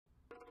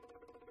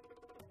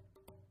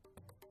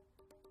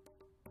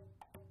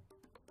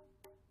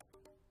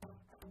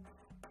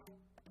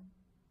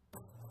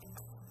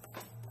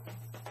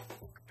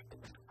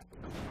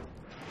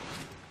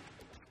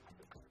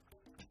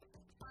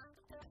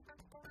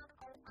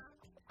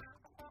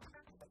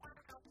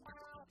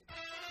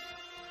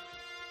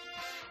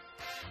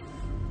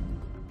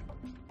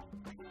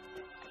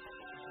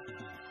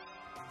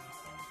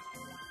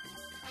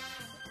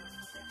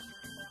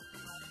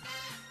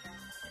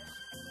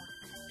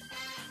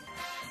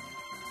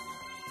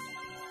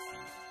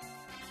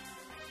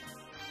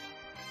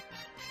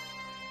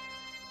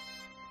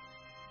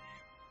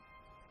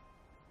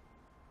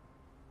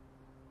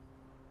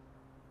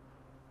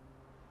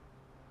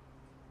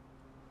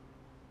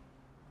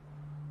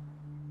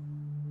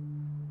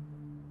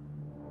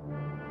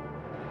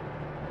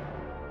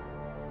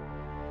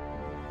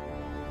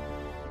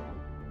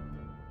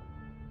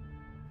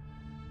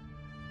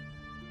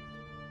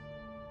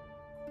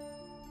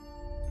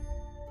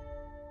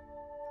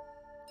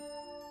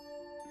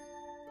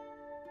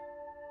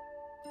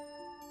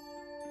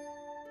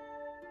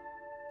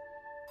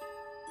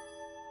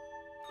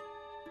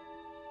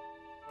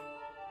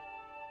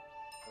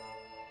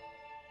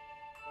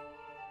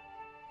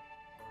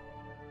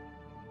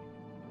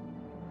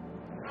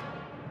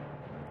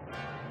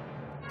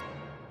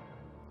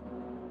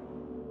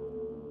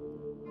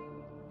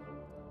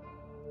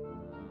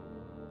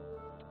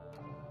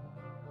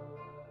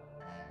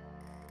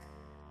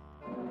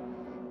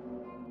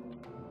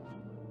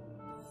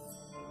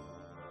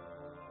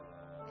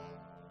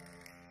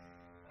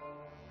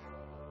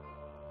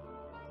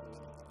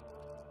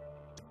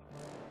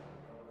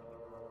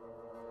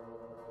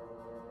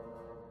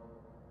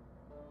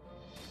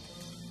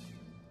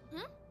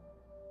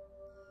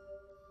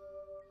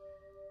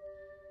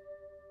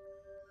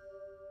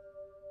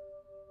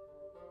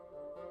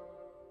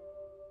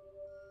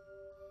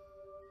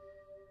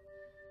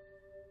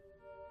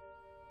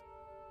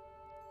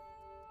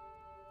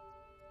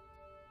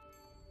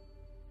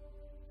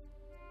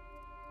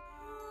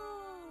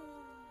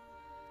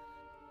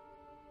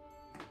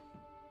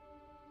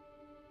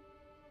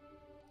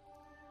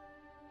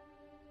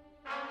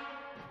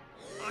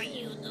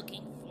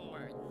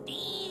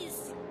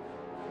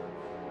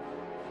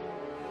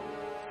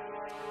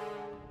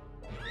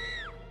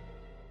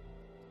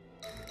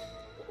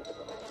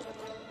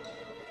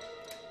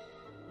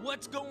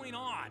What's going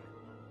on?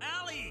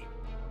 Allie!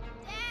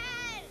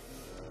 Dad!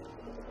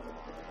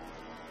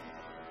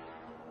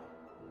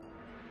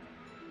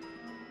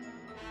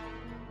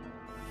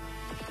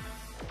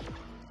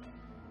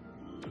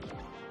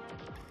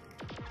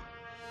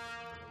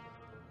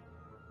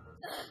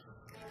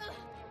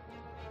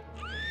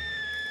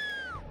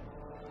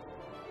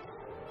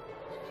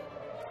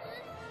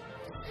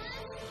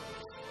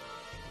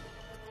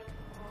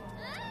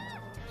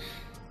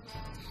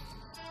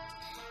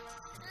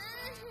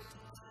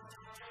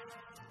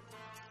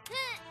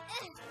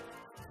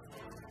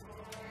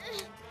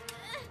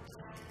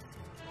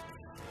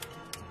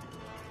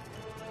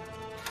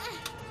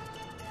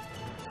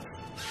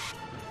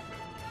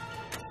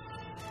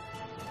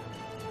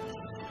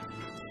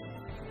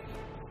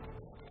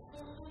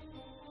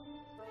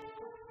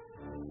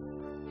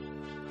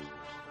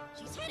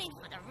 She's heading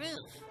for the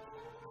roof.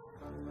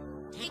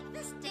 Take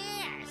the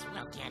stairs.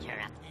 We'll get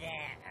her up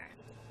there.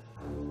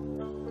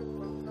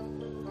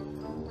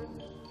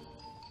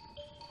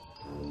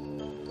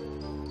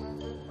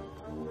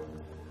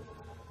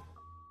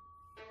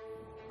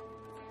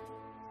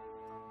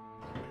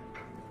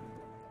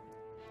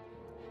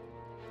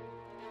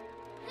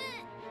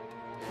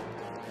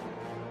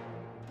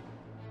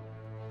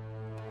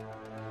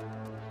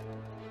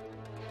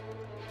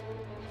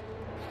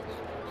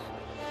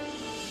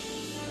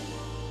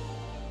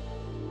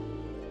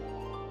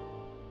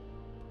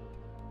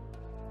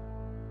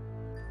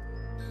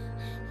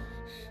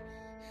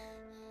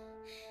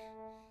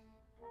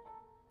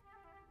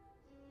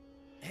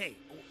 Hey,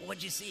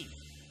 what'd you see?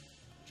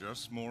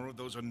 Just more of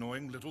those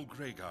annoying little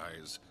gray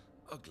guys.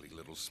 Ugly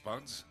little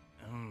spuds.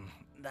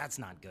 That's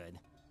not good.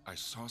 I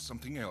saw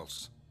something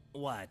else.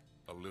 What?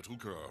 A little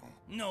girl.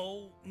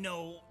 No,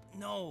 no,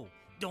 no.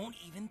 Don't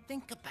even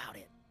think about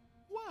it.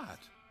 What?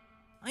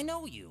 I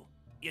know you.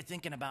 You're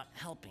thinking about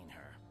helping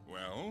her.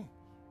 Well,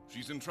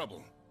 she's in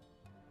trouble.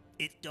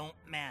 It don't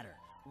matter.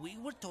 We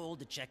were told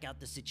to check out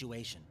the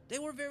situation. They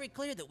were very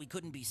clear that we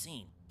couldn't be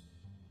seen.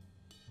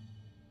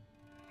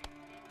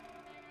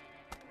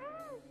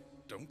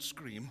 Don't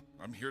scream.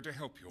 I'm here to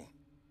help you.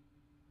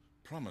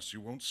 Promise you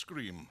won't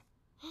scream.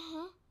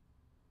 Uh-huh.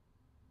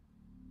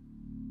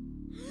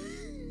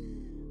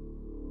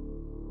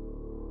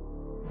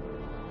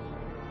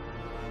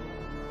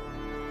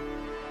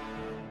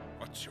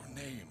 What's your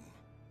name?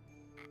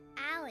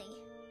 Allie.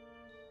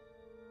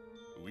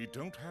 We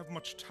don't have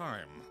much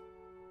time.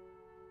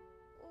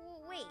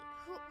 Wait,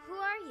 who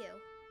are you?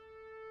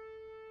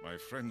 My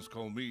friends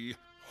call me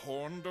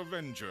Horned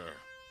Avenger.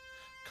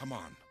 Come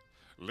on,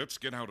 let's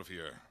get out of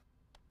here.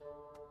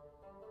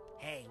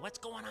 Hey, what's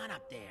going on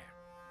up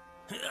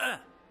there?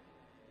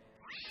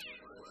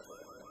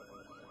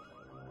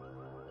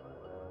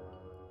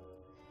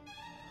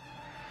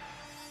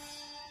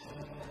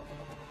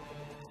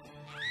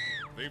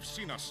 They've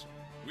seen us.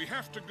 We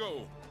have to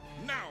go.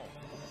 Now!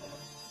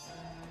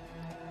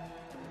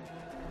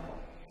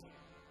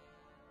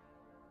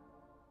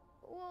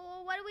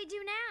 Well, what do we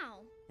do now?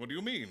 What do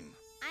you mean?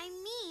 I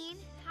mean,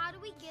 how do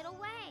we get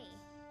away?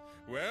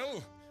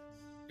 Well,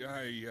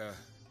 I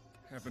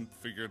haven't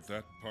figured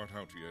that part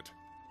out yet.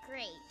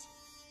 Great.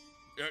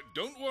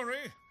 Don't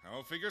worry.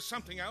 I'll figure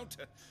something out.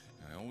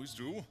 I always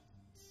do.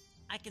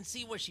 I can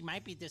see where she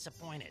might be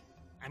disappointed.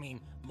 I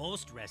mean,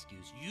 most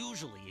rescues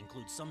usually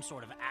include some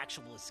sort of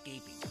actual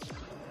escaping.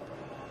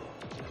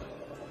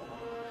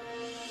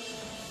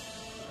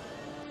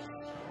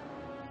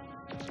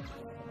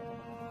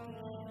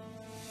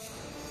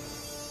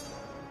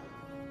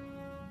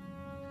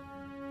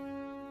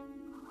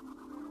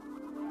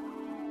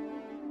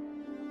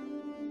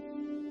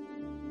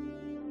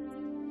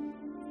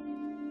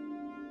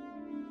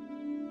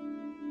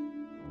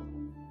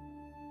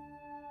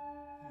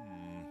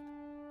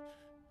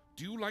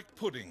 Do you like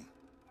pudding?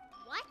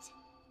 What?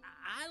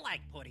 I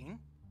like pudding.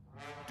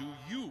 Do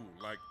you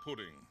like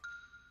pudding?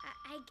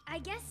 I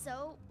guess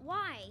so.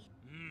 Why?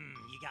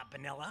 You got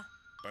vanilla?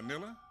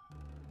 Vanilla?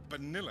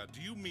 Vanilla?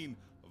 Do you mean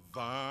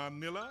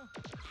vanilla?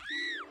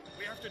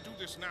 We have to do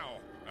this now.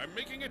 I'm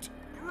making it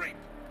grape.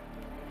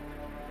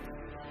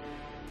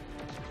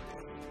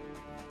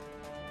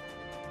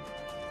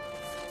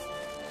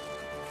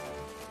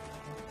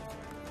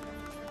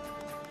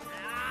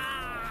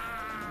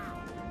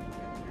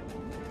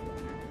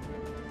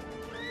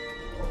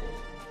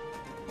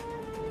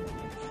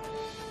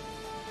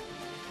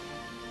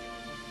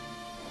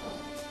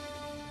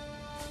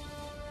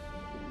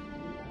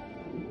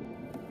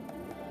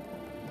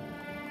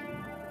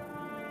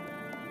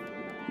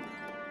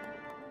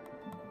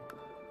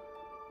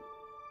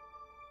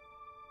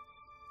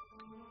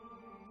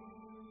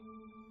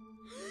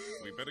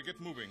 We better get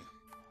moving.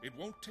 It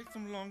won't take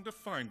them long to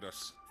find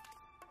us.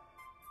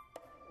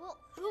 Well,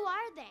 who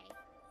are they?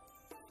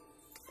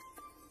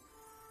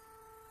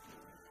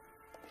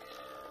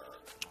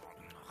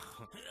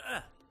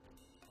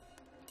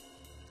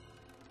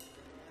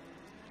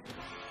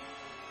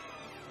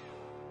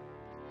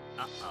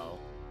 Uh-oh.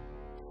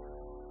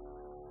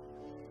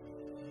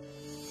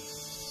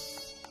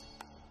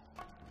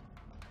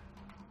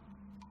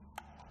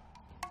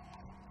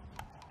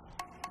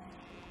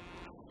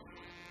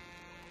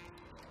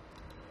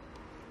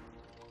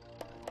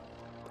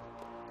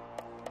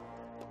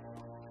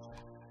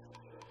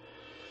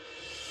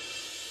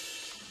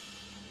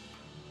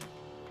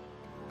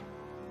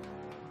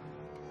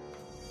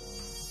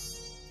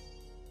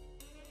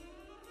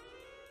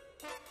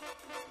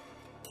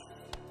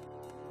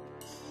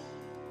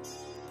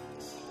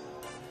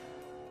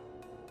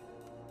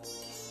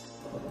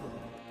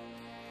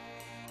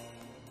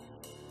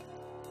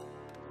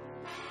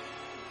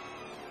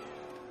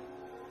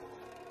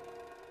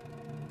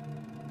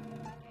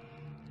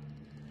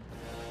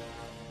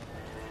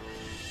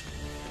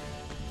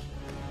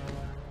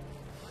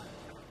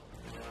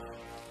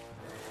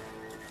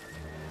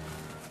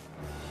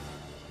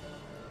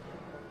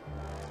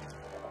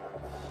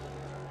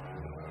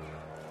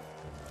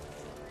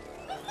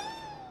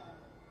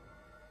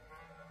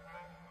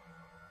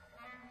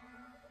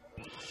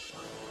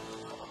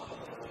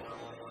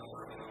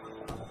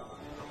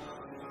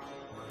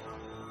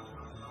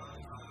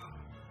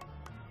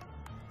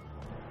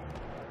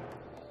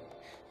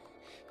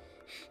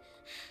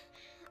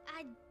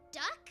 A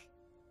duck?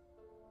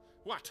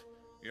 What?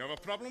 You have a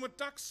problem with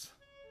ducks?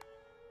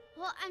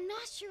 Well, I'm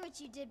not sure what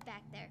you did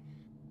back there.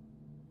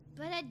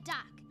 But a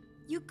duck.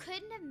 You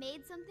couldn't have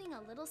made something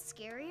a little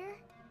scarier?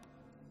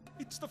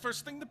 It's the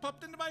first thing that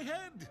popped into my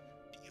head.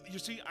 You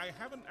see, I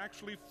haven't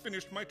actually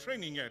finished my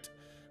training yet.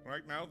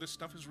 Right now, this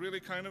stuff is really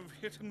kind of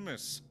hit and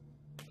miss.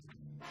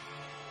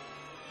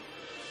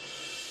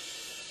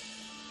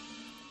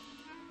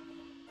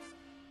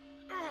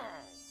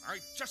 Oh, I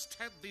just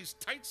had these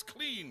tights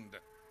cleaned.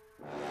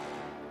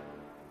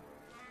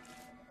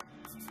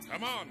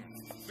 Come on,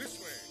 this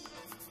way.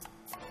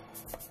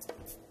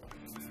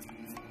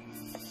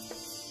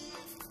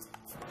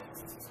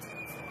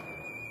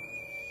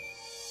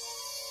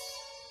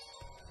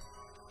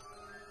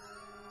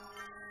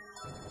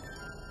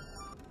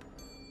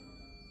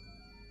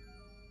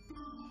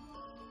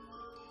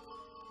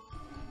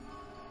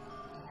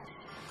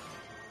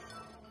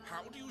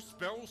 How do you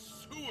spell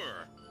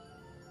sewer?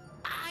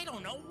 I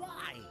don't know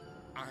why.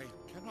 I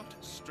cannot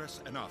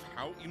stress enough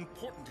how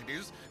important it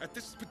is at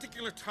this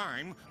particular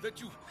time that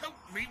you help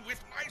me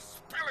with my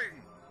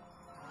spelling.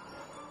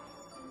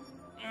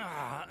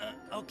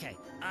 Okay.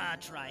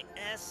 Try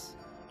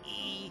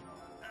S-E-W...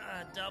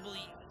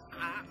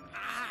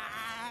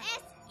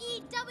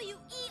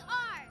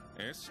 S-E-W-E-R!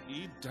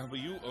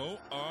 S-E-W-O-R?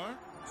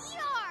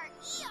 E-R!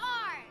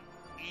 E-R!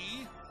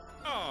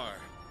 E-R.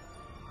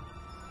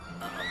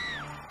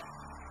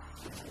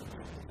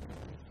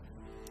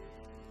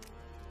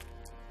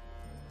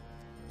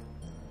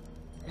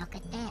 Look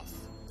at this.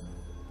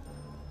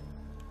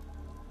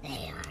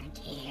 They aren't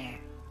here.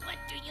 What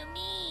do you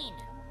mean?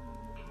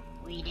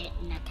 We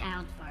didn't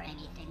account for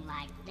anything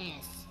like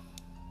this.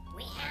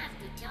 We have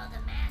to tell the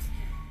master.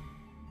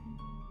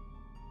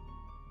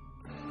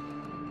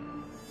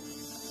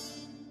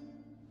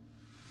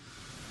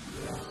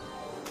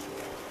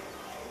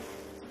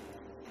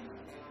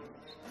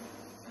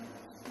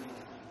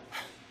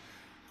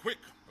 Quick,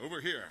 over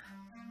here.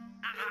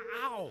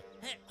 Ow!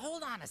 Hey,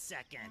 hold on a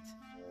second.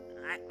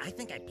 I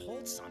think I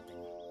pulled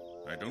something.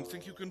 I don't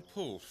think you can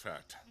pull,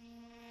 Fat.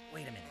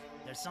 Wait a minute.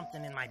 There's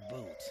something in my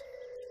boot.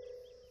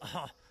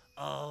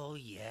 Oh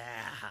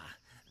yeah.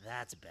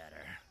 That's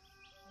better.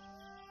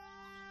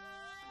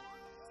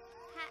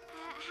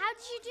 How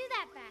did you do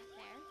that back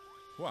there?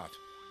 What?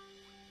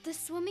 The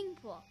swimming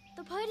pool,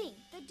 the pudding,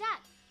 the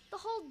duck, the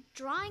whole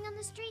drawing on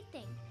the street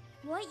thing.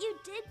 What you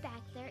did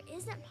back there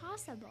isn't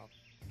possible.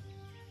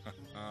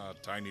 Ah,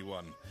 tiny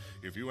one.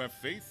 If you have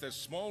faith as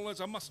small as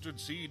a mustard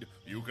seed,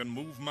 you can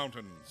move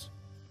mountains.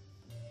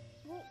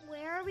 Well,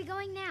 where are we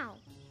going now?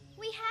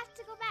 We have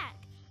to go back.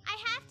 I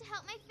have to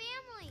help my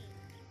family.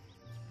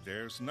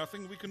 There's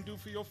nothing we can do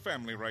for your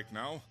family right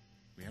now.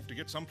 We have to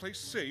get someplace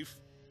safe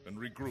and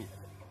regroup.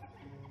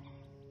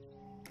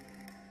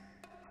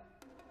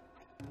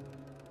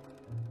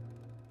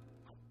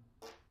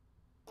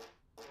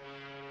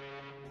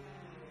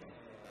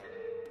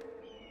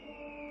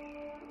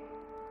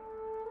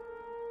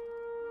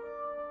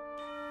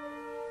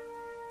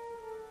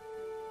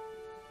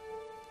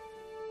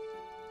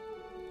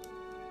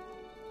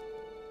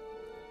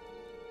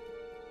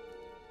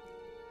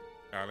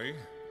 Allie,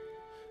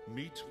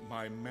 meet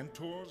my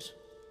mentors,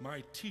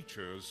 my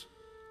teachers,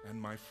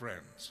 and my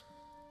friends.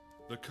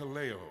 The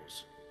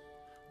Kaleos.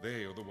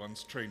 They are the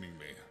ones training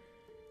me.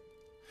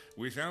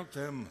 Without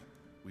them,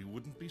 we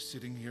wouldn't be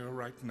sitting here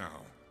right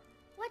now.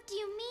 What do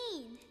you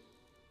mean?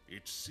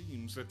 It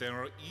seems that there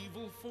are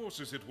evil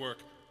forces at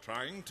work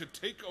trying to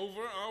take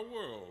over our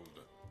world.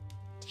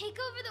 Take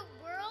over the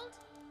world?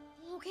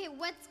 Okay,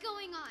 what's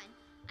going on?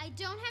 I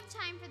don't have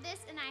time for this,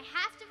 and I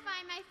have to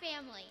find my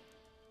family.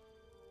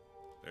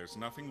 There's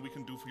nothing we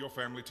can do for your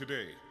family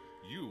today.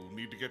 You'll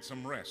need to get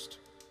some rest.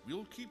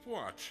 We'll keep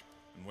watch,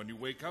 and when you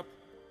wake up,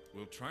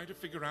 we'll try to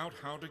figure out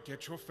how to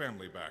get your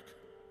family back.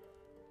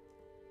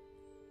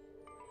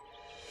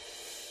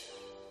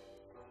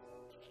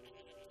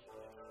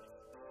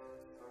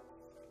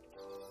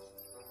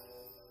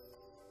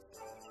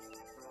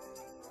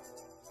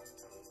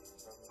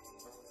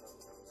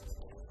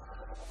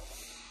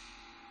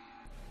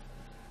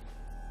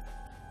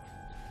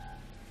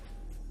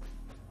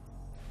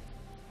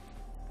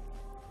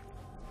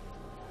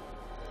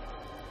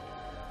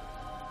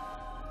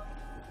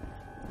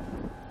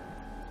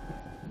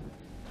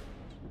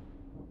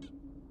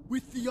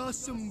 With the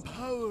awesome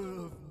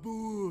power of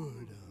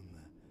boredom,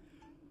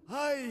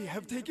 I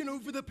have taken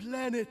over the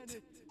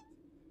planet.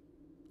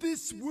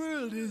 This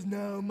world is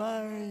now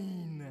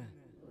mine.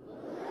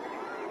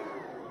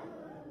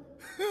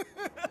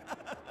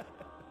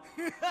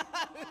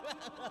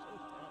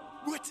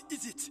 What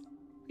is it?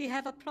 We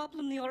have a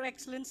problem, Your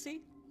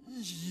Excellency.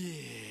 Yes?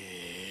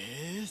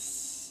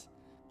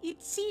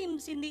 It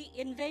seems in the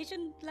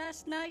invasion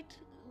last night,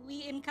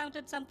 we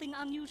encountered something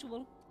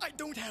unusual. I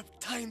don't have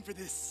time for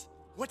this.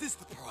 What is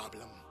the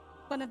problem?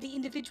 One of the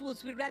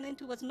individuals we ran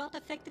into was not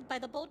affected by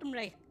the Boredom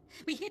ray.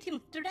 We hit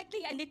him directly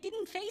and it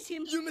didn't faze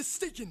him. You're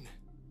mistaken.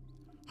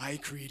 I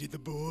created the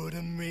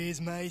Boredom rays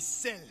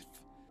myself.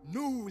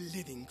 No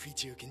living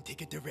creature can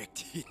take a direct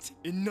hit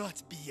and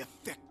not be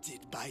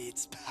affected by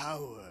its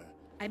power.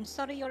 I'm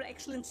sorry, Your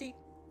Excellency.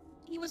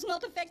 He was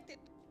not affected.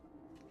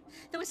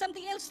 There was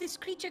something else. This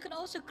creature could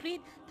also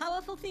create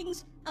powerful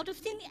things. Out of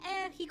thin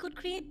air, he could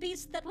create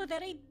beasts that were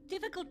very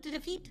difficult to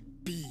defeat.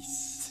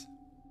 Beast?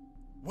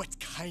 What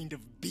kind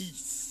of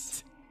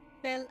beast?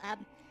 Well,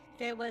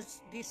 there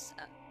was this,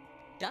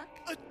 duck?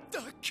 A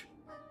duck?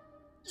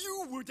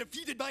 You were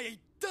defeated by a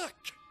duck!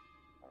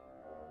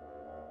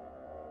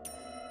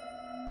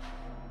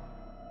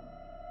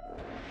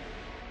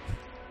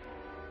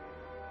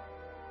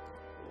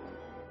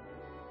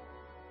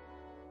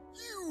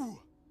 You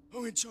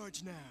are in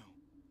charge now.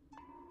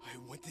 I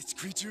want this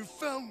creature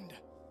found.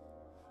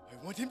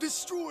 I want him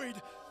destroyed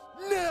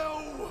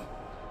now!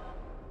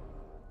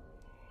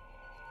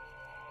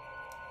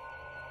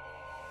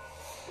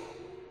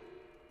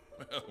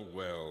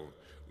 Well,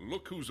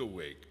 look who's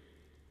awake.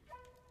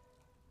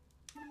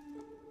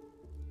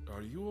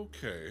 Are you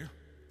okay?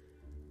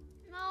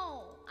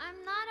 No,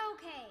 I'm not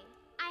okay.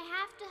 I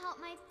have to help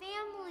my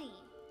family.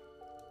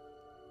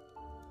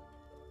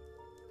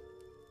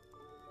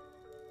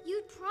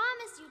 You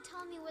promised you'd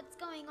tell me what's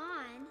going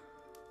on.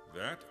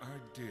 That I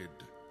did.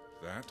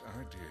 That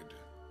I did.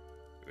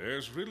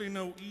 There's really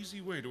no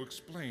easy way to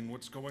explain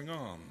what's going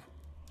on.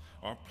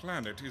 Our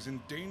planet is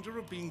in danger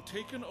of being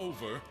taken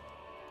over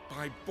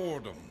by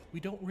boredom.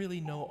 We don't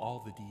really know all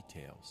the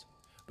details,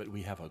 but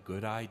we have a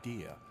good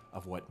idea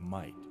of what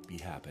might be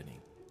happening.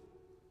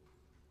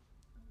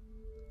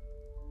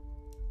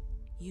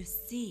 You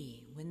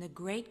see, when the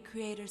great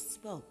creator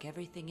spoke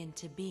everything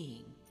into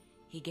being,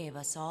 he gave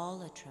us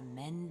all a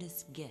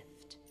tremendous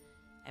gift.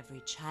 Every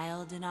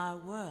child in our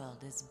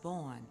world is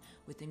born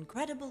with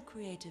incredible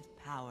creative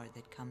power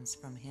that comes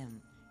from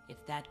him.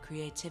 If that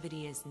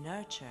creativity is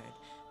nurtured,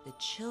 the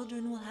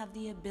children will have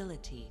the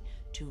ability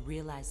to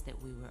realize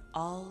that we were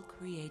all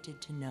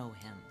created to know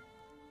him.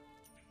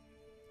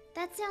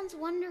 That sounds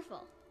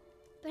wonderful.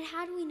 But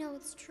how do we know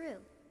it's true?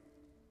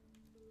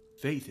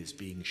 Faith is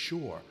being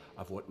sure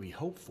of what we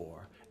hope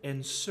for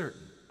and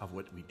certain of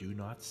what we do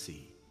not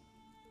see.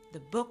 The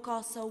book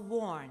also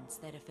warns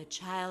that if a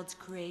child's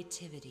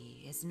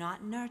creativity is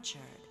not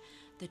nurtured,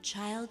 the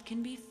child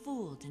can be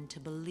fooled into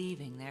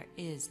believing there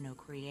is no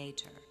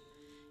creator.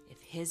 If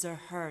his or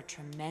her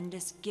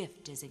tremendous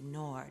gift is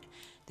ignored,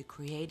 the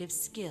creative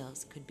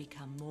skills could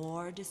become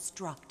more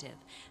destructive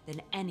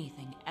than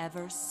anything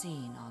ever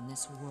seen on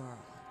this world.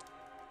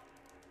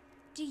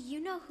 Do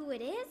you know who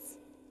it is?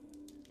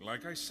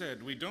 Like I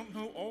said, we don't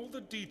know all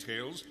the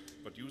details,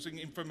 but using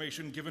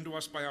information given to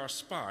us by our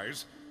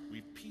spies,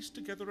 we've pieced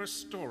together a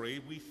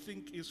story we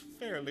think is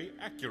fairly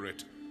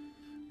accurate.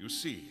 You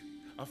see,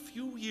 a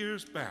few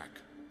years back...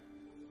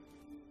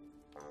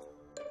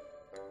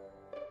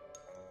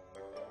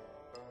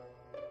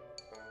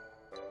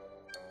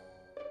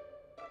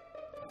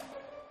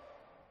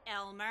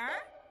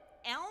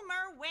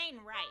 Elmer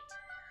Wainwright.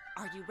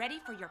 Are you ready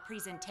for your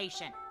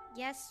presentation?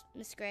 Yes,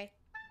 Miss Gray.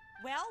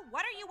 Well,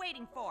 what are you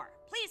waiting for?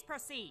 Please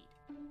proceed.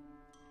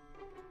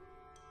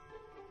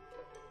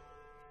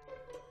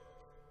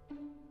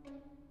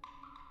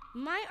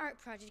 My art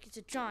project is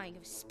a drawing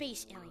of a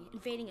space alien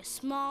invading a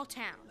small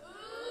town.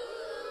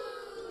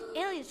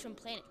 The alien is from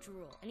planet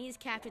Drool, and he has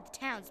captured the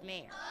town's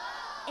mayor.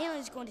 The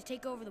alien is going to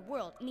take over the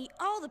world and eat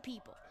all the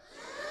people.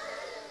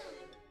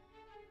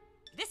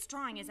 This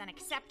drawing is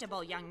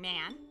unacceptable, young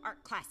man.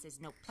 Art class is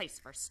no place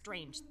for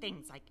strange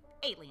things like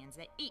aliens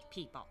that eat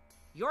people.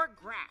 Your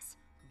grass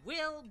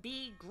will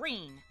be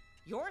green.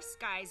 Your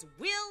skies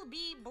will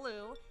be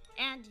blue.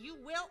 And you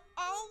will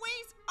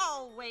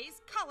always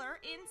color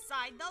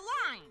inside the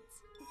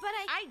lines. But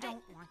I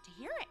don't want to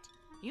hear it.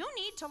 You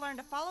need to learn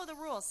to follow the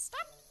rules.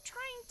 Stop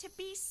trying to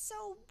be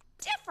so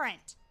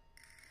different.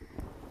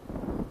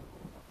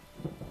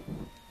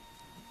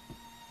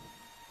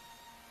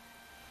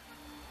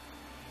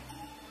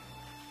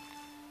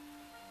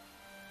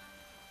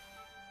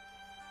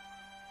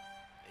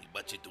 Hey,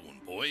 what you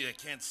doing, boy? I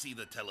can't see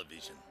the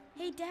television.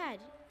 Hey, Dad,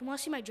 you want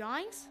to see my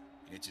drawings?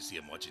 Can't you see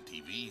I'm watching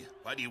TV?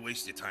 Why do you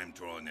waste your time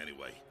drawing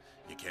anyway?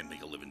 You can't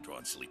make a living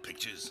drawing silly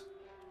pictures.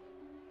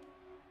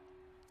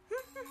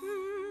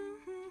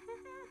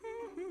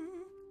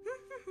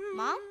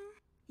 Mom?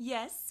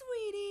 Yes,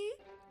 sweetie?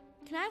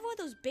 Can I have one of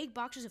those big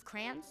boxes of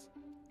crayons?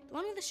 The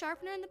one with the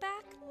sharpener in the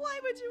back? Why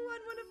would you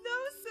want one of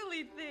those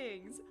silly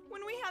things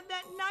when we have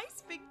that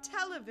nice big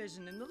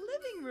television in the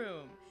living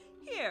room?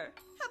 Here,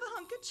 have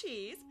of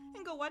cheese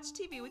and go watch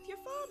TV with your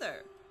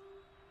father.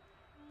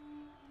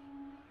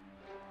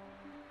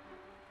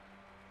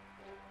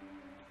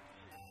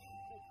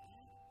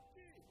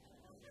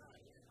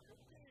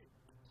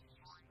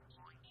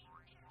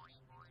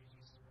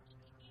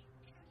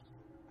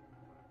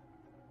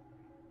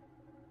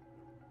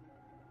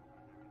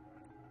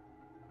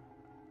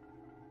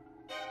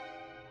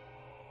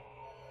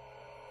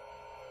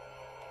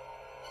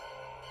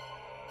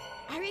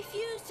 I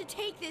refuse to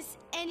take this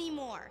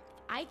anymore.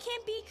 I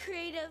can't be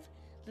creative.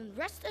 The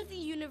rest of the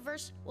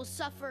universe will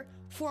suffer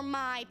for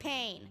my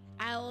pain.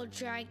 I will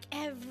drag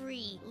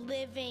every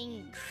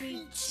living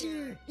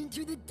creature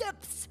into the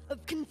depths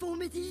of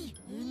conformity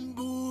and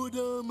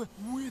boredom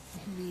with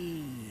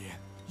me.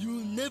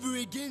 You'll never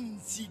again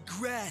see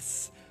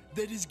grass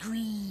that is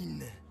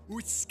green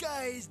or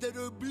skies that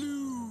are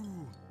blue.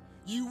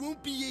 You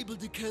won't be able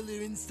to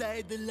color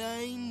inside the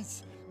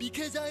lines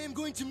because I am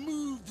going to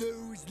move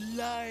those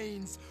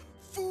lines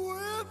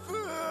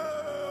forever.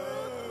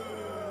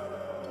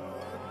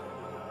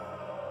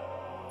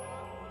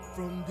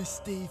 From this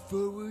day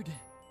forward,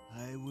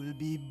 I will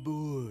be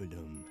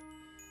Boredom.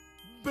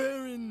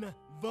 Baron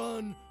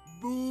von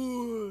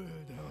Boredom.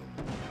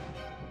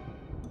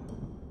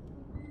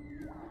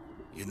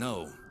 You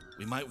know,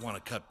 we might want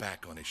to cut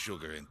back on his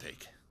sugar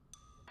intake.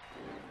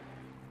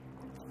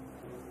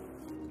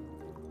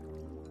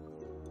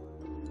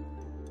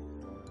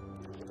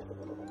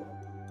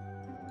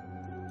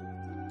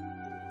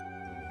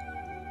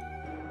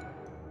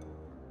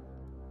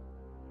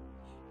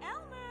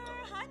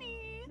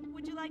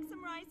 Would you like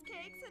some rice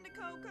cakes and a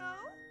cocoa?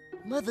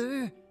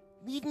 Mother,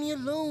 leave me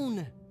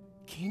alone.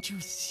 Can't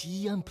you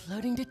see I'm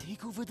plotting to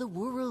take over the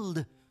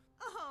world?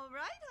 All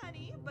right,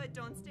 honey, but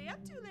don't stay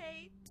up too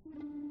late.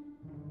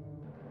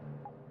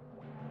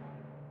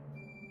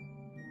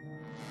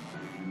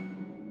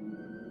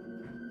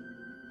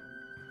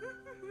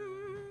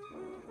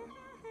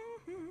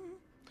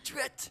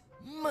 Drat,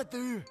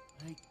 Mother!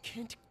 I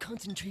can't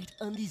concentrate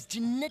on these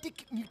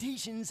genetic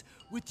mutations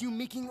with you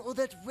making all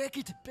that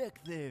racket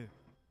back there.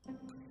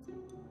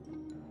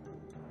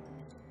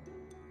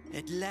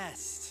 At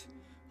last,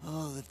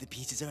 all of the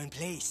pieces are in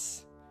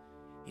place.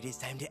 It is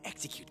time to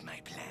execute my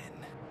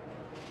plan.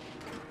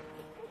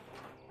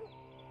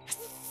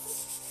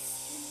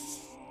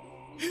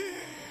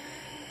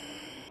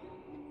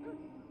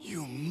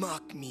 You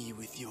mock me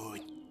with your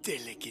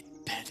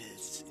delicate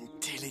petals,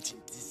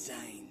 intelligent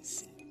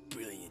designs, and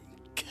brilliant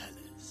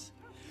colors.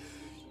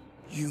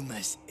 You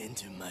must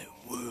enter my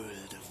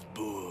world of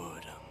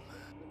boredom.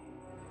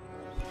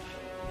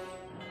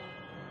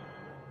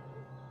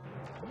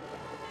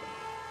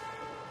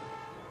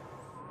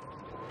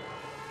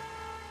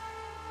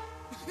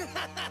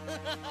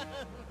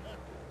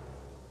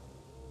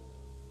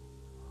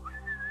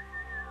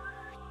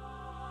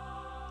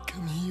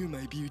 Come here,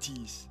 my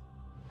beauties.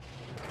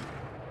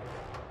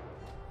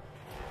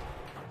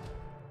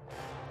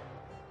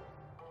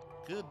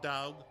 Good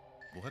dog.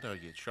 What are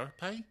you,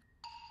 Sharpay?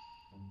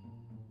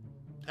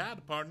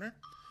 Howdy, partner.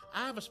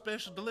 I have a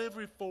special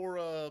delivery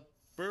for,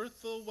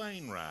 Bertha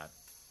Wainwright.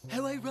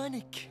 How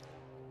ironic.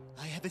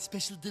 I have a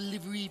special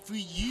delivery for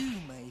you,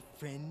 my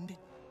friend.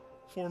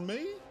 For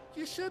me?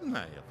 You shouldn't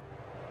have.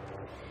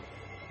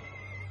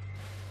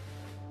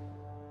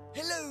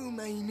 Hello,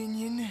 my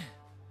minion.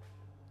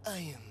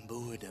 I am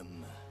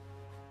Boredom.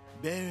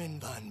 Baron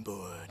von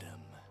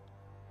Boredom.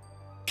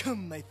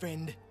 Come, my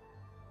friend.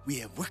 We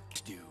have work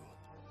to do.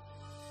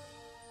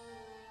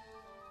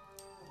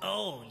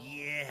 Oh,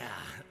 yeah.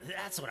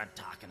 That's what I'm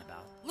talking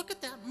about. Look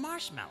at that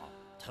marshmallow.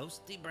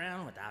 Toasty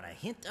brown without a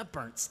hint of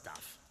burnt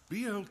stuff.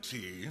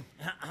 BLT,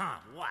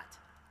 What?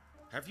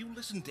 have you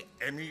listened to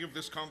any of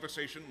this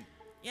conversation?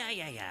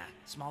 Yeah.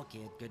 Small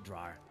kid, good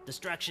drawer.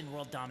 Destruction,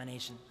 world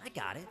domination. I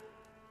got it.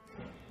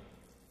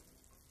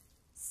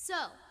 So,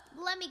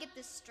 let me get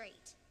this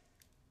straight.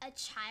 A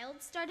child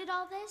started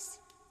all this?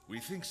 We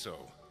think so.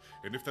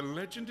 And if the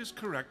legend is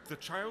correct, the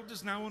child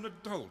is now an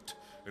adult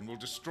and will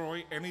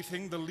destroy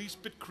anything the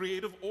least bit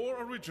creative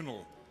or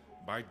original.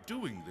 By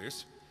doing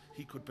this,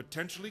 he could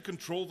potentially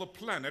control the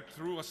planet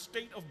through a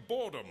state of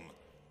boredom.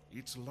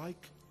 It's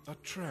like a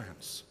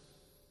trance.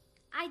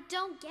 I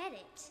don't get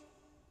it.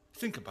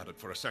 Think about it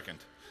for a second.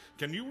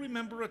 Can you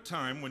remember a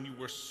time when you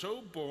were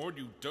so bored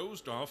you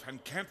dozed off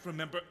and can't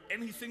remember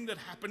anything that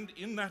happened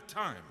in that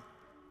time?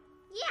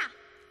 Yeah,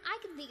 I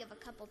can think of a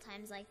couple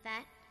times like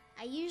that.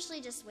 I usually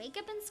just wake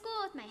up in school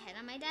with my head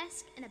on my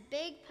desk and a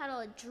big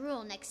puddle of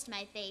drool next to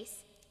my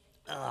face.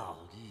 Oh,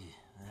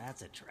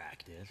 that's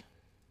attractive.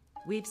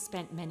 We've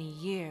spent many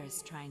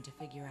years trying to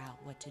figure out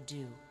what to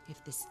do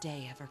if this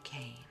day ever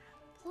came.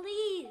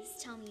 Please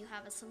tell me you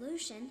have a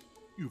solution.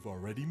 You've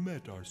already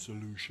met our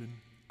solution.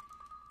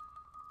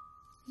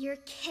 You're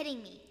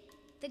kidding me.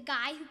 The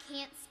guy who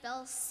can't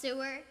spell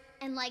sewer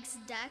and likes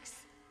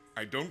ducks?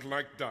 I don't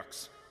like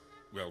ducks.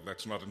 Well,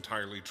 that's not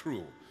entirely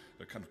true.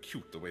 They're kind of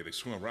cute the way they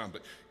swim around,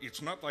 but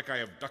it's not like I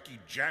have ducky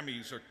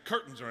jammies or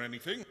curtains or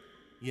anything.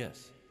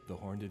 Yes, the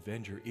Horned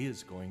Avenger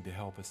is going to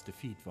help us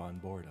defeat Von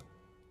Boredom.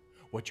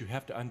 What you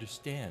have to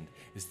understand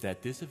is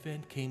that this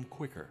event came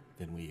quicker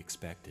than we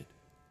expected.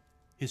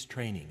 His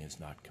training is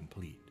not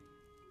complete.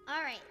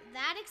 All right,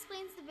 that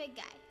explains the big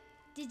guy.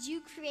 Did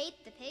you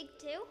create the pig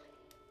too?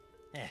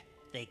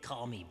 They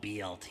call me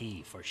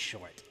BLT for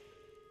short.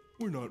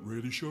 We're not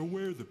really sure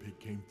where the pig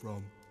came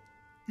from.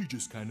 He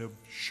just kind of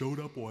showed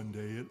up one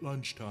day at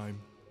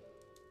lunchtime.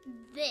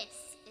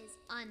 This is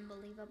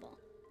unbelievable.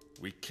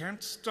 We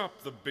can't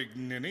stop the big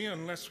ninny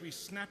unless we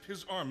snap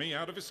his army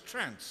out of his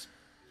trance.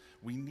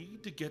 We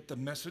need to get the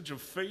message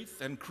of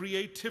faith and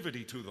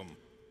creativity to them.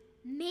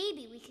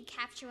 Maybe we could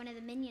capture one of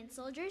the minion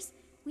soldiers.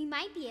 We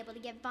might be able to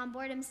get Von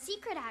Boredom's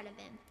secret out of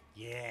him.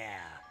 Yeah.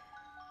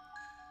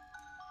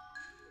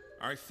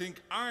 I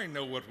think I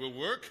know what will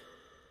work.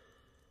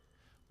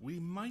 We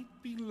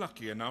might be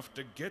lucky enough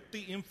to get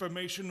the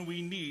information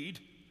we need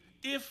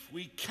if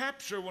we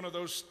capture one of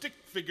those stick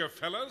figure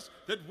fellas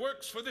that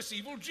works for this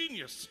evil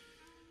genius.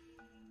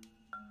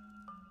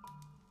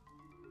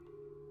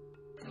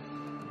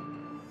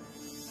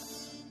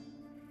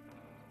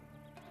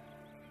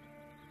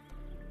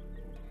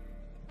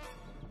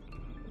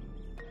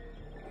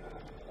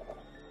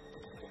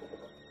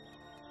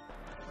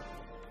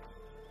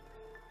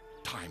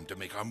 Time to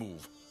make our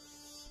move.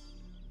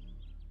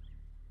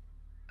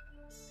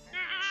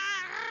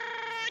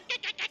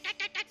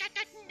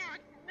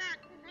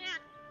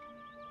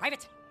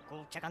 Private,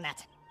 go check on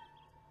that.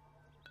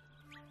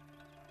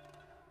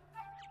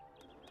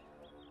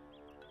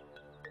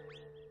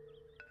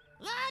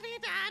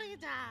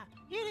 La-di-da-di-da.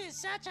 It is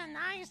such a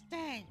nice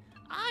day.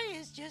 I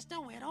is just a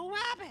widow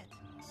rabbit.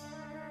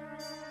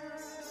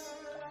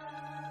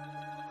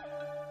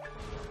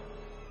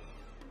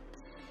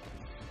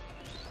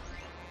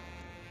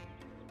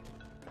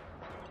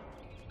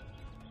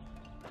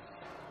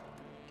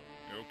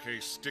 Okay,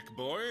 stick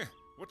boy.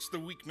 What's the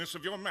weakness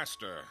of your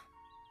master?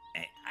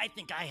 I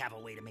think I have a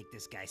way to make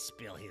this guy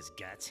spill his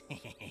guts.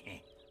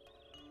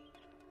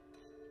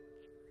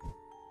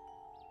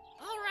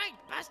 All right,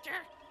 Buster.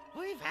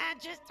 We've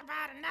had just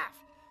about enough.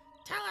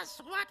 Tell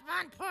us what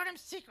Von Boredom's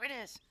secret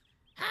is.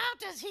 How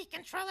does he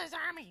control his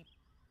army?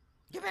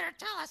 You better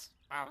tell us,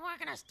 or we're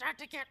gonna start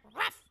to get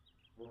rough.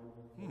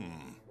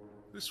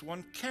 This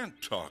one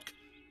can't talk.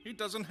 He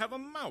doesn't have a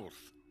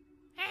mouth.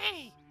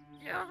 Hey,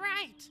 you're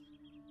right.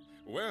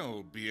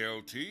 Well,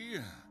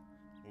 BLT,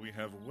 we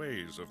have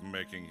ways of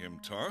making him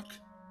talk.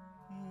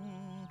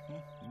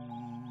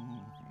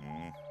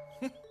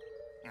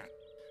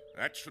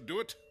 That should do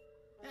it.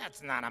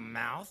 That's not a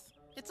mouth.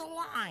 It's a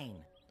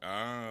line.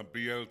 Ah,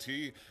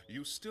 BLT,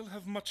 you still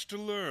have much to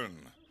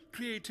learn.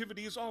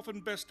 Creativity is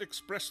often best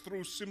expressed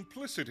through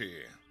simplicity.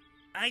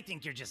 I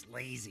think you're just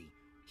lazy.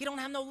 He don't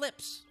have no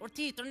lips or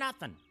teeth or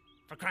nothing.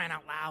 For crying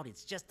out loud,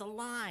 it's just a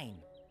line.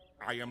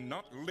 I am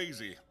not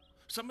lazy.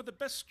 Some of the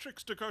best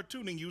tricks to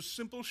cartooning use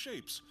simple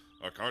shapes.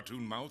 A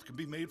cartoon mouth can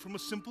be made from a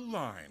simple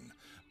line.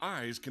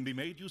 Eyes can be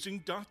made using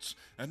dots,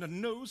 and a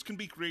nose can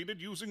be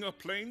created using a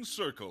plain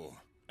circle.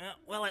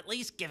 Well, at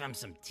least give him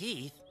some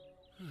teeth.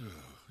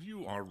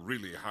 You are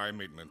really high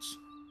maintenance.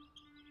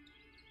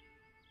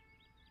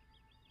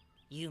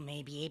 You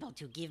may be able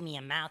to give me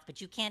a mouth,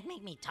 but you can't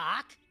make me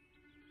talk.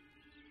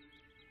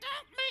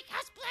 Don't make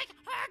us play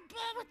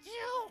hardball with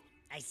you!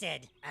 I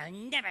said, I'll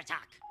never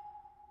talk.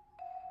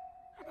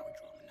 How about we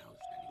draw him a nose?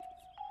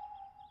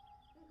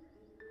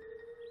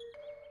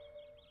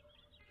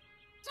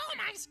 So,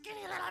 my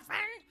skinny little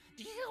friend,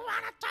 do you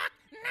want to talk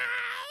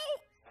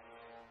now?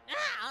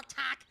 I'll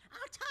talk.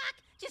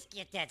 Just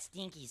get that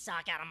stinky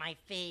sock out of my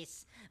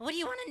face. What do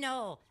you want to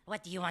know?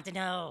 What do you want to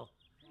know?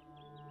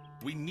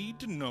 We need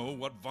to know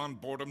what Von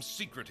Boredom's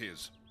secret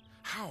is.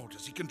 How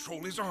does he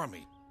control his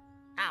army?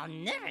 I'll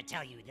never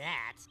tell you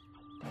that.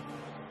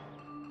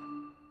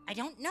 I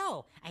don't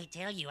know. I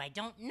tell you, I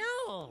don't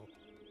know.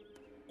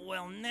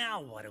 Well,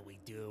 now what do we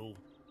do?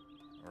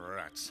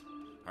 Rats.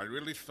 I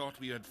really thought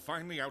we had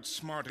finally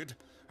outsmarted,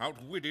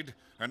 outwitted,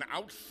 and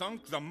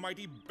outthunk the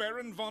mighty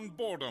Baron Von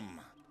Boredom.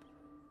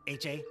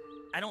 H.A.,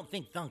 I don't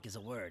think thunk is a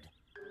word.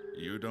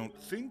 You don't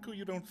think or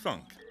you don't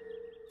thunk?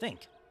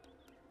 Think.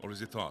 Or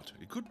is it thought?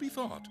 It could be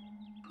thought.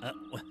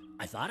 Well,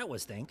 I thought it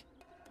was think.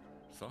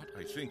 Thought,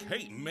 I think.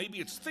 Hey, maybe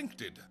it's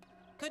thinked.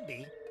 Could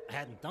be. I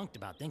hadn't thunked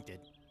about thinked.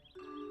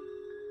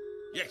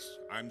 Yes,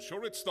 I'm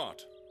sure it's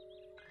thought.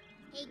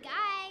 Hey,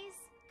 guys!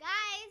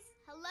 Guys!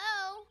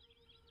 Hello!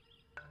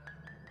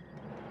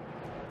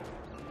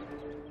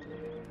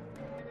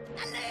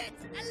 Alert!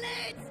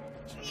 Alert!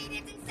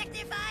 Treated in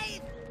Sector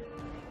 5!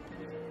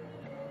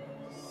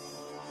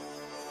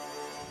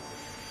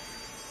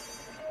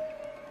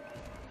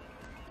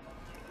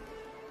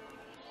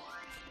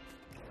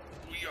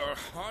 We are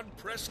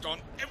hard-pressed on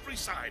every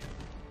side,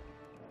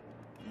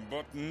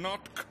 but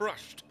not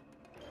crushed.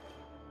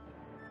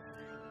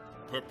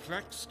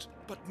 Perplexed,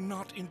 but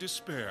not in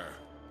despair.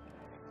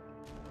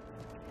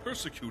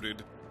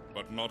 Persecuted,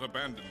 but not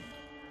abandoned.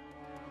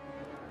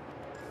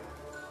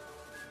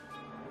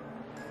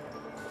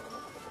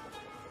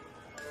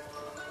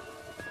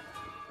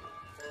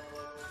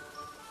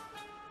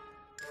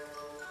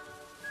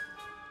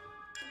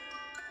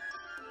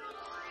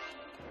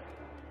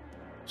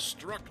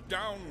 struck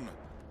down,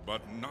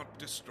 but not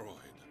destroyed.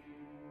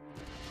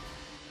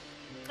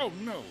 Oh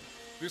no!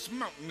 This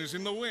mountain is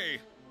in the way.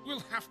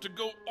 We'll have to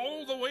go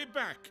all the way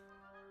back.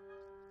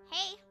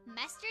 Hey,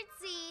 mustard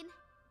seed.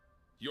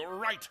 You're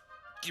right.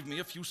 Give me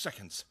a few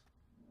seconds.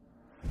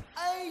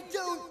 I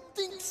don't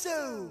think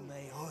so,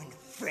 my old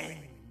friend.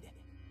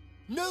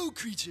 No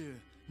creature,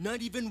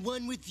 not even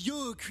one with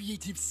your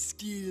creative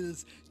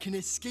skills, can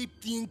escape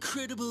the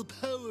incredible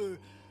power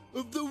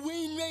of the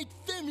Wainwright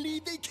family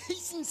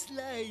vacation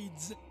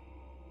slides.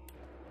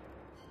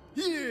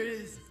 Here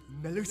is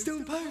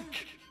Mellowstone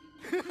Park.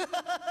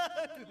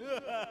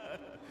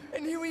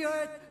 And here we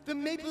are at the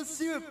Maple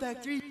Syrup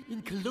Factory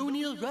in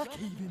Colonial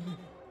Rockhaven.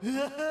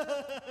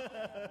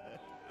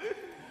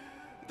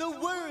 The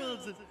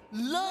world's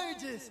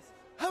largest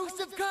house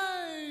of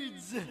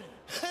cards!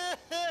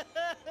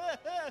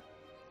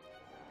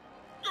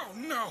 Oh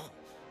no!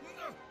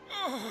 No!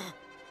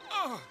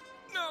 Oh,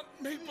 not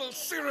maple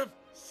syrup!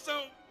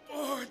 So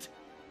bored!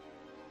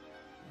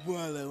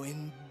 Wallow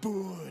in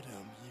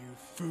boredom, you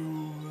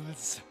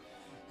fools.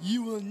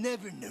 You will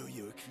never know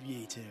your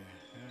creator.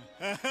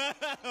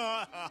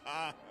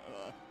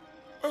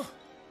 Oh,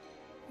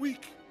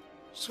 weak.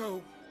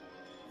 So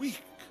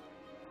weak.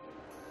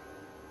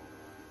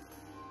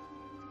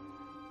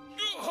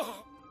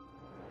 Oh.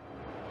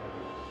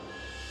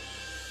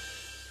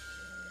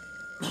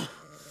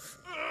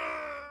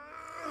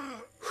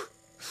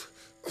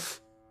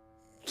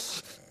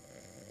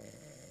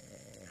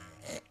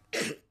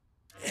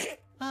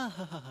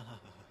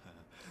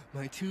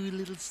 My two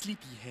little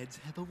sleepyheads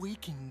have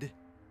awakened.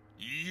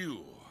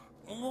 You.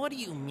 What do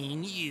you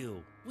mean,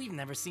 you? We've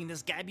never seen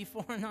this guy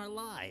before in our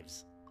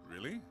lives.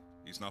 Really?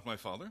 He's not my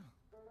father?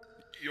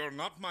 You're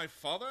not my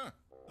father?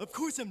 Of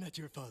course I'm not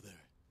your father.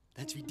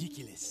 That's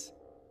ridiculous.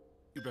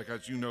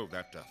 Because you know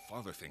that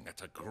father thing,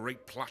 that's a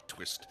great plot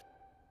twist.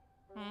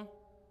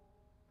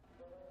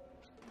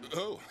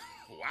 Oh,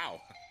 wow.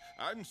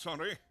 I'm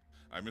sorry.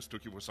 I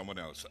mistook you for someone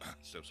else.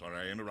 So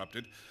sorry I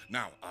interrupted.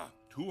 Now,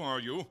 who are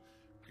you?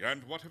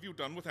 And what have you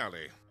done with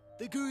Allie?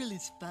 The girl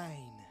is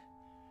fine.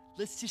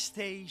 Let's just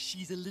say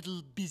she's a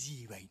little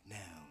busy right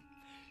now.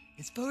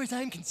 As far as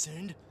I'm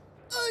concerned,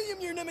 I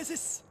am your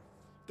nemesis.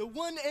 The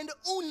one and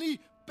only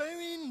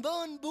Baron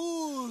von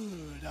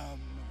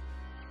Boredom.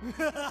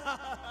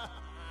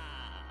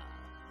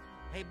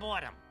 Hey,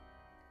 Boredom.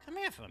 Come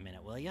here for a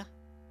minute, will you?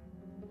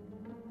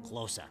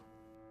 Closer.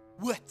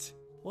 What?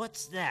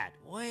 What's that?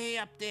 Way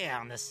up there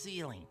on the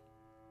ceiling.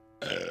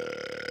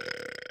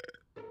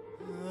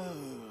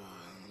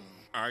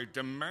 I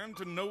demand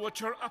to know what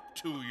you're up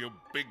to, you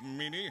big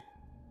meanie.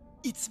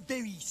 It's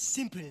very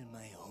simple,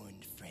 my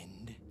horned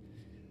friend.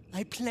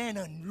 I plan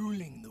on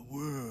ruling the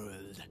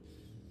world.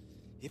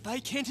 If I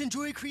can't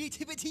enjoy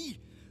creativity,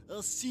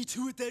 I'll see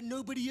to it that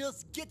nobody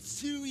else gets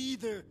to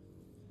either.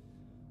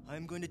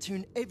 I'm going to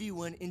turn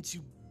everyone into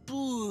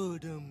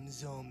boredom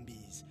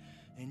zombies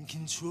and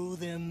control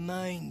their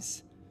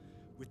minds.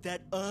 With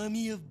that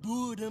army of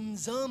boredom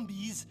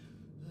zombies,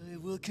 I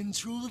will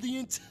control the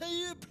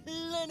entire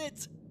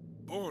planet.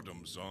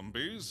 Boredom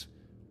zombies?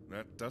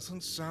 That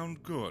doesn't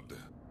sound good.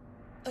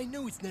 I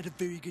know it's not a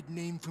very good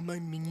name for my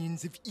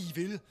minions of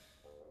evil,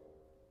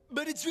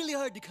 but it's really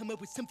hard to come up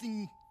with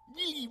something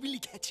really, really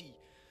catchy.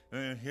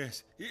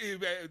 Yes.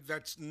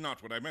 That's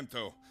not what I meant,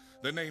 though.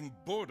 The name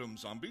Boredom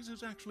Zombies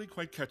is actually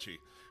quite catchy.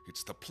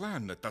 It's the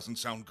plan that doesn't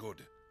sound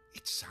good.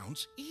 It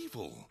sounds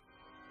evil.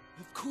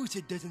 Of course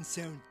it doesn't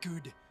sound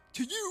good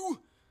to you,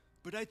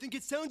 but I think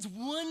it sounds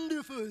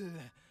wonderful.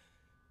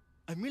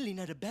 I'm really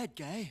not a bad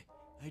guy.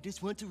 I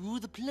just want to rule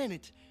the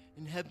planet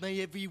and have my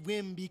every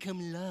whim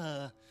become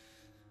law.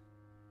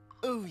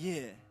 Oh,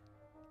 yeah.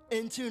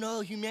 And turn all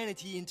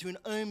humanity into an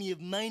army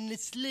of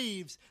mindless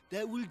slaves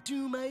that will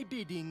do my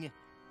bidding.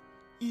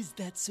 Is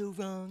that so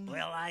wrong?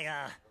 Well,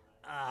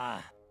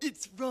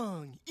 It's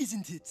wrong,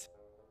 isn't it?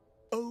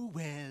 Oh,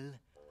 well.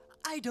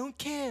 I don't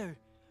care.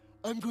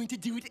 I'm going to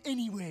do it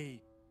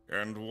anyway.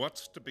 And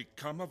what's to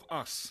become of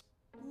us?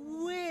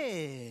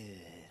 Well,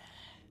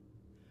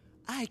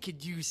 I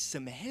could use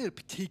some help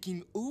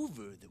taking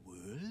over the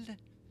world.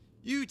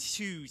 You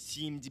two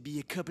seem to be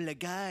a couple of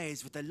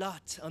guys with a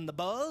lot on the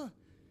ball.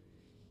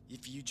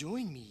 If you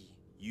join me,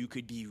 you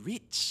could be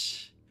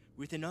rich,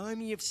 with an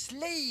army of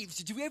slaves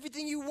to do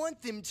everything you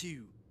want them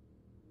to.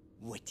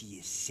 What do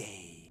you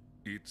say?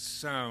 It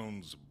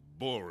sounds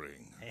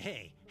boring.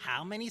 Hey,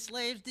 how many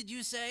slaves did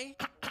you say?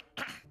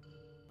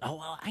 Oh,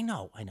 well, I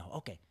know.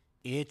 Okay.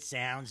 It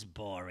sounds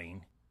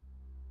boring.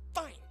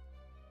 Fine.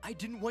 I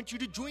didn't want you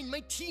to join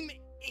my team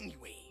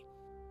anyway.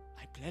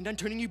 I planned on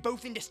turning you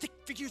both into stick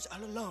figures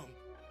all along.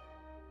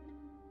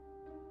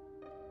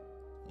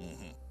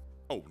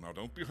 Oh, now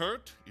don't be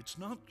hurt. It's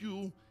not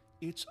you,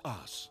 it's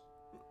us.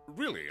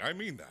 Really, I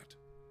mean that.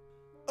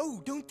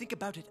 Oh, don't think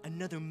about it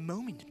another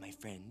moment, my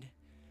friend.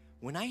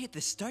 When I hit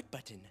the start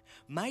button,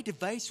 my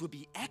device will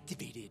be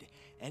activated,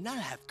 and I'll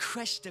have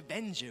crushed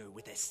Avenger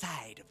with a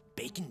side of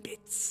bacon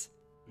bits.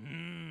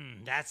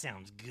 That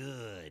sounds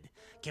good.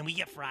 Can we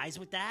get fries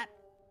with that?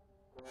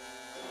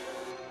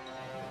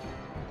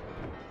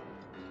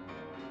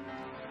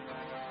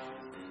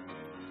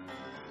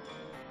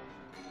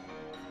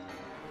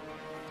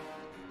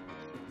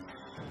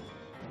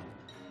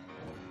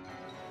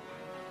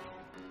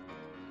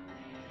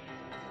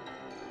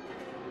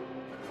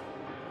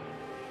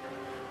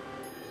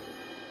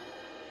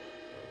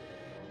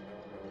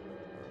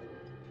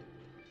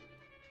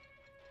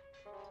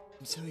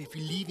 I'm sorry for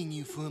leaving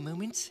you for a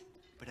moment,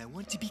 but I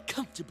want to be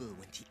comfortable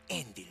when the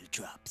anvil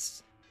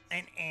drops.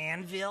 An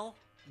anvil?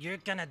 You're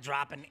gonna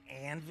drop an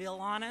anvil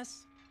on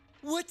us?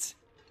 What?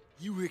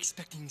 You were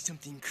expecting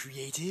something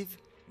creative?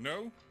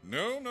 No.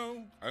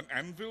 An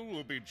anvil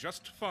will be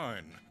just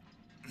fine.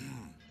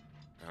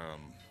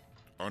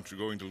 Aren't you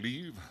going to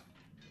leave?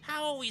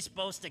 How are we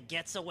supposed to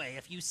get away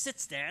if you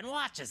sits there and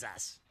watches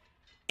us?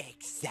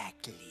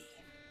 Exactly.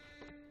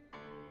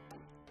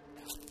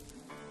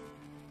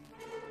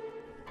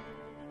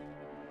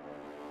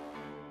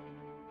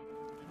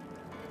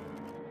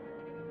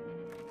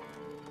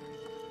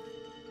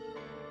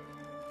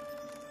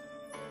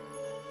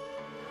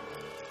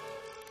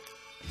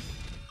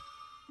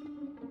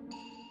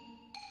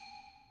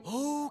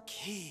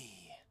 Okay.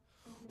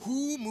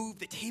 Who moved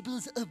the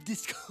tables of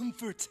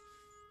discomfort?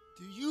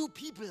 Do you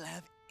people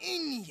have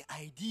any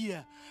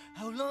idea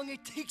how long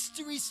it takes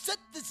to reset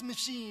this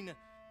machine?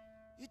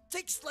 It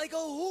takes like a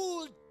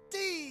whole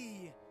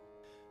day.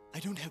 I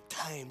don't have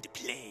time to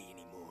play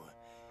anymore.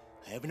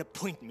 I have an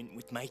appointment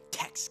with my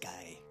tax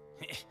guy.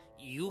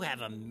 You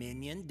have a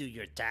minion do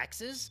your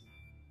taxes?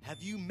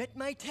 Have you met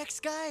my tax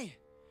guy?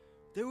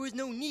 There was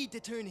no need to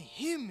turn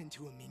him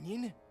into a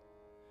minion.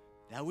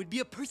 That would be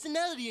a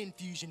personality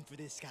infusion for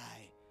this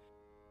guy.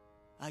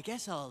 I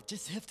guess I'll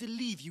just have to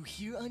leave you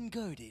here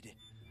unguarded.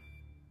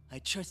 I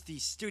trust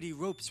these sturdy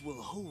ropes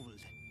will hold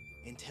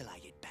until I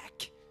get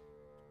back.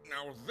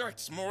 Now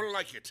that's more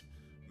like it.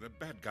 The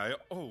bad guy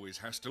always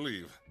has to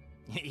leave.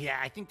 Yeah,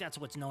 I think that's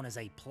what's known as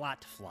a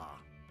plot flaw.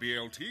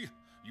 BLT,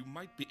 you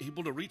might be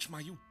able to reach my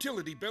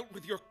utility belt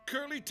with your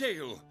curly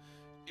tail.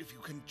 If you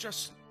can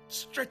just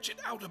stretch it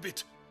out a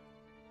bit.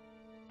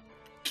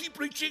 Keep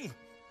reaching.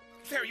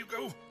 There you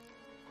go.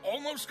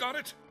 Almost got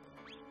it.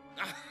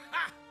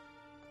 Aha!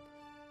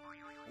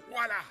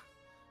 Voila!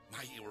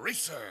 My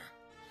eraser.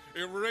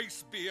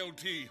 Erase,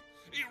 BLT.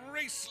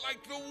 Erase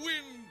like the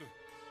wind.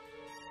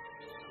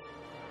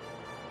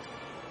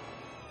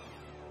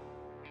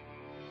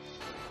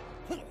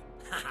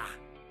 Haha.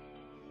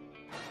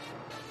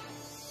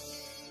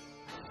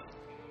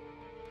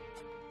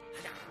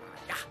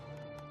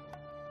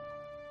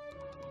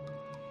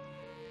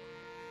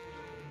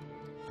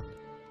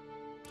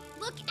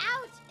 Look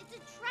out! It's a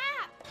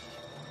trap!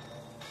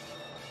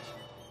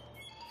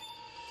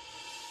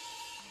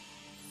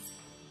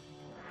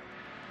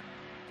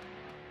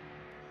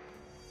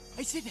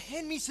 I said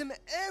hand me some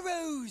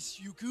arrows,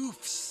 you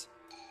goofs.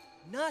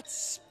 Not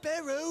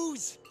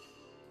sparrows.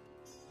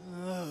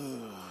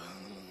 Oh.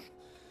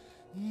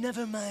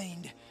 Never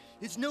mind.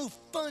 It's no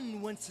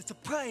fun once the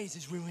surprise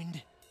is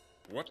ruined.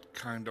 What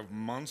kind of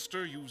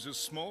monster uses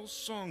small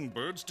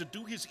songbirds to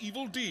do his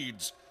evil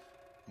deeds?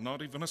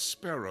 Not even a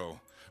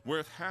sparrow,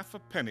 worth half a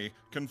penny,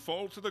 can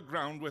fall to the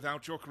ground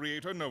without your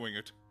creator knowing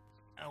it.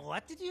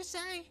 What did you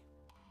say?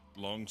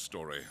 Long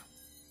story.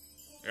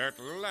 At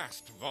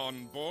last,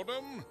 Von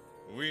Boredom,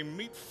 we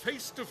meet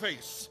face to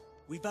face.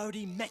 We've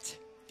already met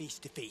face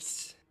to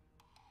face.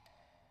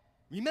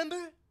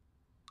 Remember?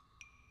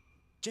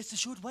 Just a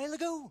short while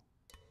ago?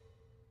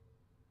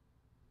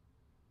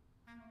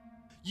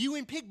 You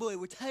and Pig Boy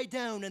were tied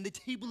down on the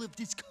table of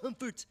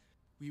discomfort.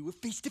 We were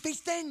face to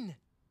face then.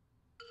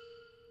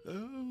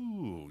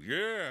 Oh,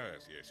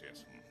 yes.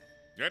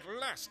 At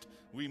last,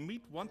 we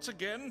meet once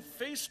again,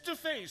 face to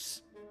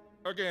face.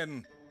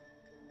 Again.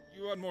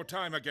 One more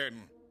time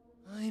again.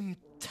 I'm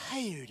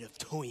tired of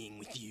toying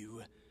with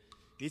you.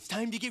 It's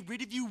time to get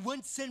rid of you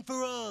once and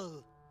for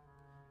all.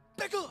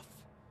 Back off!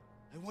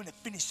 I want to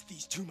finish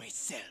these two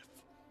myself.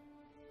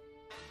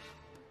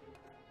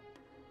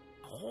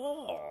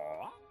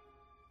 Oh.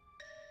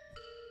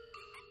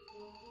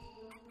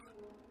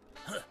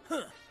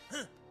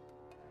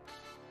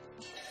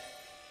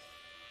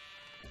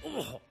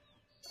 Oh.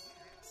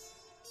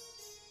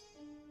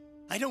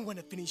 I don't want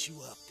to finish you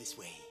off this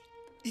way.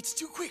 It's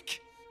too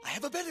quick. I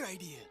have a better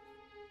idea.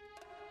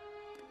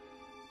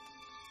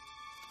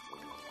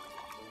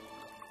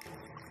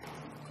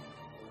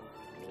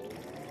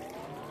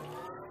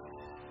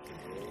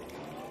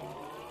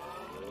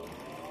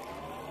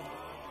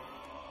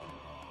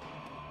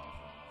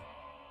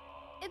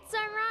 It's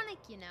ironic,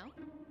 you know.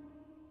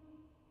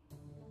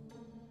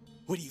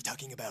 What are you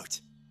talking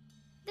about?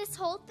 This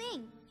whole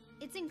thing.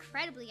 It's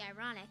incredibly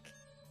ironic.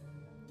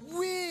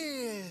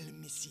 Well,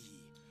 Missy,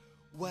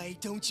 why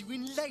don't you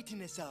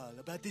enlighten us all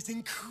about this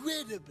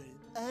incredible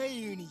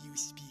irony you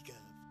speak of?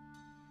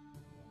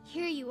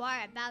 Here you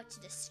are about to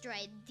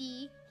destroy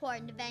the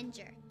Horned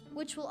Avenger,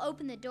 which will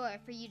open the door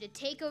for you to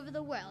take over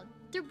the world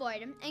through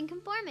boredom and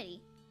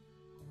conformity.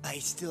 I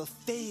still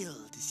fail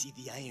to see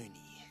the irony.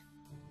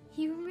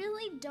 You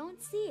really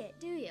don't see it,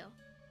 do you?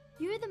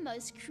 You're the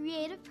most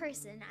creative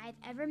person I've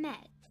ever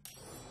met.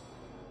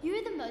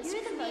 You're the most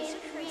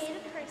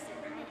creative person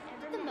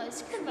I've ever met. The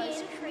most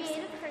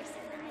creative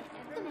person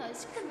I've ever met.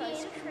 The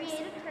most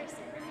creative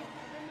person I've ever met.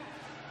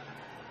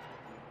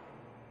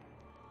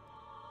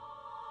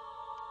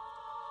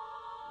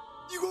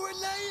 You are a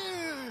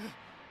liar!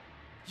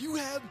 You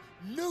have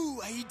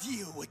no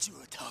idea what you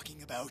are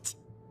talking about.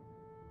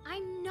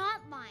 I'm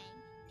not lying.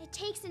 It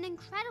takes an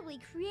incredibly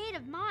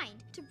creative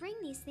mind to bring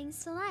these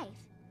things to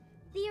life.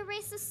 The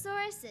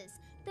Erasosauruses,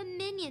 the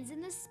minions,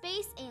 and the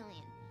space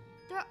alien.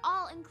 They're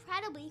all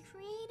incredibly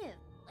creative.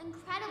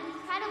 Incredibly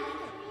creative.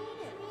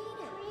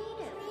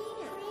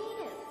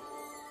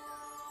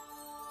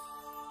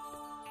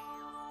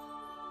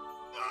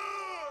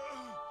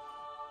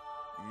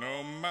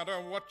 No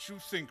matter what you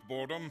think,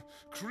 Boredom,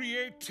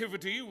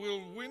 creativity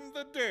will win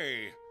the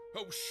day.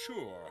 Oh,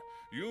 sure,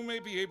 you may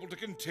be able to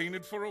contain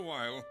it for a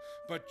while,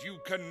 but you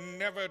can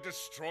never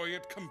destroy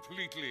it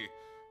completely.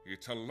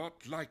 It's a lot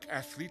like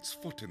athlete's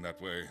foot in that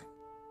way.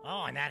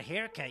 Oh, and that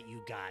haircut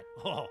you got.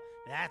 Oh,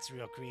 that's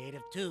real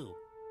creative, too.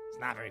 It's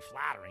not very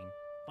flattering,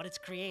 but it's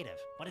creative.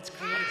 Creative.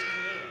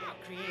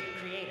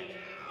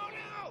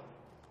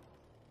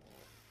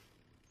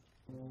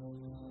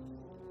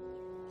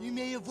 You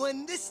may have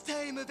won this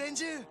time,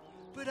 Avenger,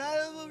 but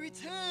I will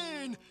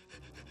return.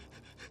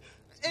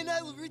 And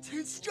I will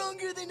return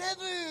stronger than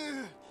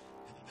ever.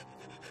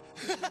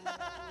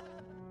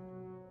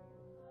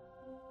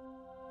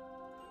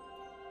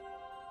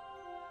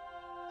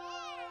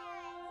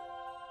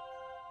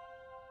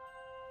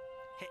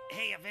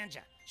 Hey,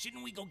 Avenger,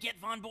 shouldn't we go get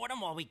Von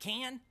Boredom while we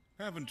can?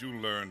 Haven't you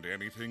learned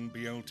anything,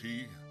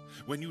 BLT?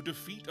 When you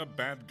defeat a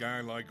bad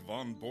guy like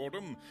Von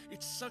Boredom,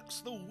 it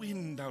sucks the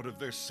wind out of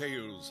their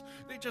sails.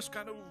 They just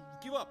gotta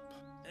give up.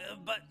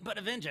 But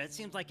Avenger, it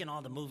seems like in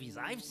all the movies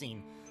I've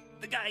seen,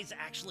 the guys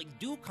actually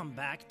do come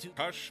back to...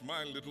 Hush,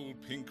 my little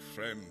pink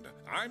friend.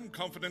 I'm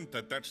confident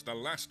that that's the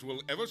last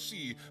we'll ever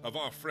see of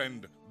our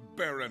friend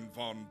Baron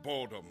Von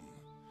Boredom.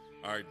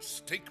 I'd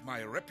stake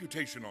my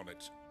reputation on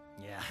it.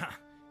 Yeah,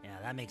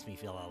 that makes me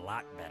feel a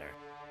lot better.